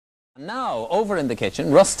Now, over in the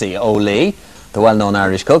kitchen, Rustie Lee, the well-known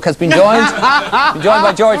Irish cook, has been joined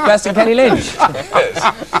by George Best and Kenny Lynch.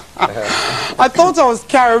 I thought I was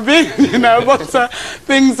Caribbean, you know, but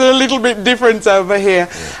things are a little bit different over here.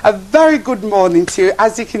 A very good morning to you.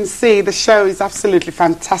 As you can see, the show is absolutely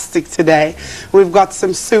fantastic today. We've got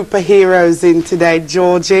some superheroes in today,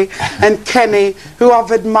 Georgie and Kenny, who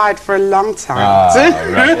I've admired for a long time.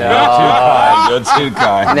 Right. You're too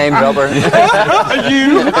kind. Name dropper.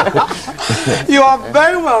 You are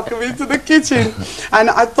very welcome into the kitchen.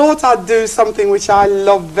 And I thought I'd do something which I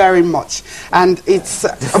love very much. And it's...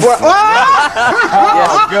 Yes,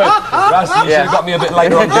 good. Rusty, you should have got me a bit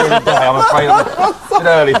later on during the day. I'm afraid I'm a bit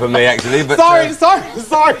early for me, actually. But, sorry.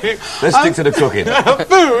 Let's stick to the cooking.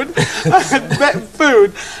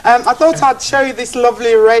 Food. I thought I'd show you this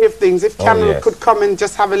lovely array of things. If Cameron could come and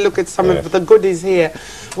just have a look at some of the goodies here.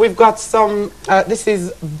 We've got some, this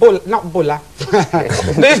is not bulla.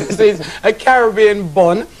 This is a Caribbean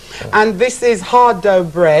bun. And this is hard dough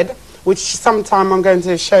bread, which sometime I'm going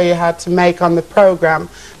to show you how to make on the program.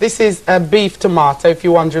 This is a beef tomato, if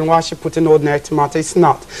you're wondering why she put an ordinary tomato. It's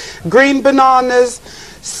not. Green bananas,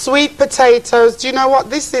 sweet potatoes. Do you know what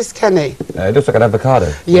this is, Kenny? It looks like an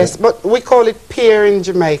avocado. Yes, but we call it pear in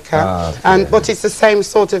Jamaica. But it's the same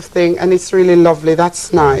sort of thing, and it's really lovely.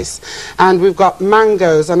 That's nice. And we've got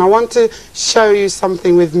mangoes, and I want to show you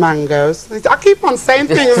something with mangoes. I keep on saying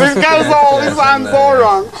things. It goes all, it sounds all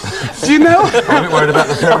wrong. Do you know? I'm a bit worried about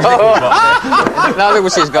the pyramid. Now look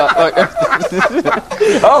what she's got. What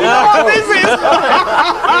this is?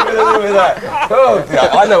 Oh,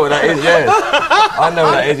 I know what that is, yes. I know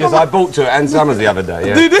what that is, yes. I bought to it and Summers the other day,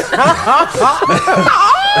 yeah.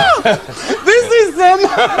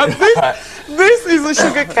 This is a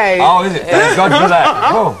sugar cane. Oh, is it? Thank God for that.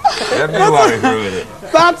 Oh, let me worry through with it.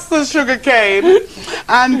 That's the sugar cane.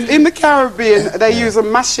 And in the Caribbean, they use a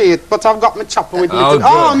machete, but I've got my chopper with me.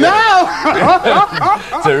 Oh, no!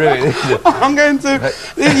 I'm going to...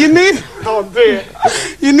 You need... Oh, dear.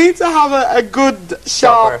 You need to have a good,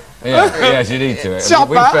 sharp... Yes, you need to.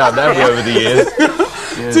 Chopper. We've found that over the years.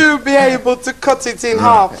 To be able to cut it in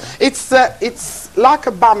half. It's like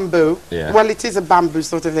a bamboo. Yeah. Well, it is a bamboo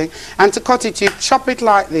sort of thing. And to cut it, you chop it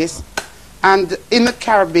like this. And in the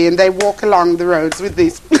Caribbean, they walk along the roads with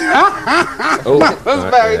this. That was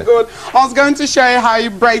very good. I was going to show you how you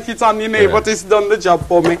break it on your knee, but it's done the job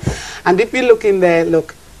for me. And if you look in there,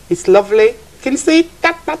 look, it's lovely. Can you see?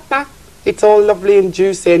 It's all lovely and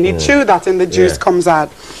juicy, and you chew that and the juice comes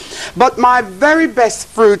out. But my very best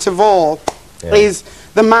fruit of all is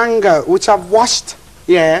the mango, which I've washed.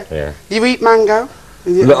 You eat mango?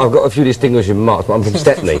 Look, I've got a few distinguishing marks, but I'm from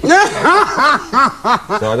Stepney. So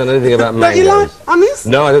I don't know anything about mangoes. Don't you like honest?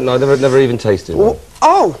 No, I don't know. I've never even tasted one.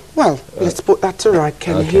 Oh, well, let's put that to right,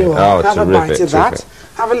 Kenny. Here you are. Have a bite of that.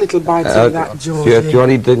 Have a little bite of that, George. Do I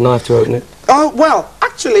need the knife to open it? Oh, well,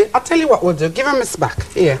 actually, I'll tell you what we'll do. Give him a smack.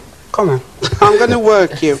 Here, come on. I'm going to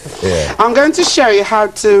work you. I'm going to show you how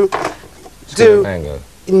to do... mango?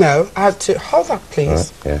 No, how to... Hold that,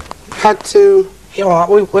 please. How to...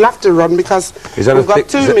 We'll have to run because we've got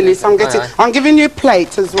 2 minutes. I'm giving you a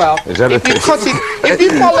plate as well. If you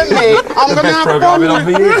follow me, I'm going to have fun.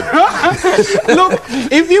 Look,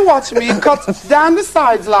 if you watch me, cut down the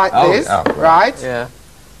sides like this, right? Yeah.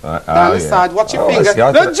 Down the side. Watch your finger.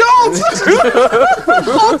 The George!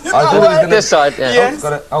 This side, Yes.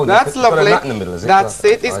 That's lovely. That's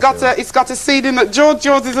it. It's got a seed in it. George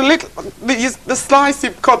is a little... The slice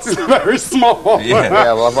it cuts is very small. Yeah,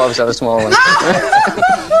 well, I've always had a small one.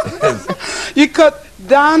 You cut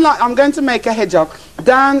down like... I'm going to make a hedgehog.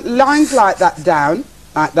 Down, lines like that down,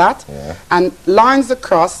 like that. And lines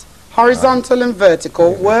across, horizontal and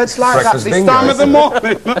vertical. Words like that this time of the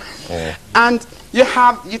morning. And... You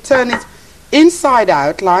turn it inside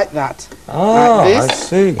out like that. Like this. I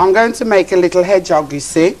see. I'm going to make a little hedgehog, you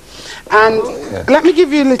see. And let me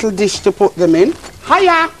give you a little dish to put them in.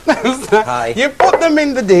 Hiya! Hi. You put them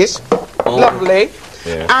in the dish. Lovely.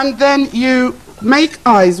 And then you make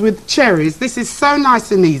eyes with cherries. This is so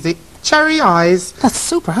nice and easy. Cherry eyes. That's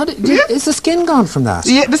super. How is the skin gone from that?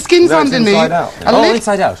 Yeah, the skin's underneath. Inside out.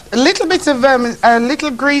 Inside out. A little bit of a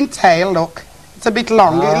little green tail, look. It's a bit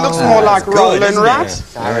long. It looks more like rolling rat.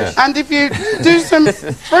 And if you do some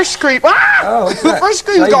fresh cream... the fresh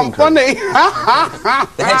cream's gone funny.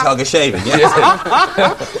 The hedgehog is shaving,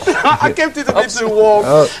 I kept it a bit too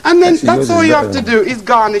warm. And then that's all you have to do is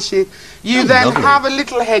garnish it. You then have a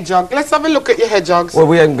little hedgehog. Let's have a look at your hedgehogs. Well,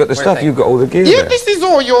 we haven't got the stuff. You've got all the gear. Yeah, there. this is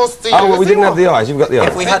all yours, Steve. Oh, well, we didn't have the eyes. You've got the eyes.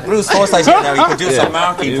 If we had Bruce Forsyth in there, he could do some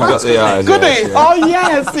marking. You've for got us, the eyes. Could yes, he? yeah. Oh,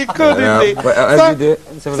 yes, he could, indeed. Well, how do you do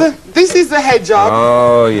it? Let's have a So, look. this is the hedgehog.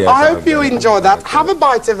 Oh, yes. I hope you enjoy that. Have a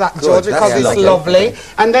bite of that, George, because that's it's lovely.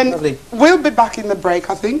 And then we'll be back in the break,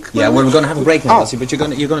 I think. Yeah, well, we're going to have a break now, Rusty, but you're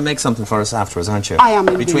going to make something for us afterwards, aren't you? I am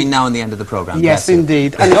indeed. Between now and the end of the programme. Yes,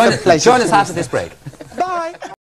 indeed. And it's a pleasure. Join us after this break. Bye.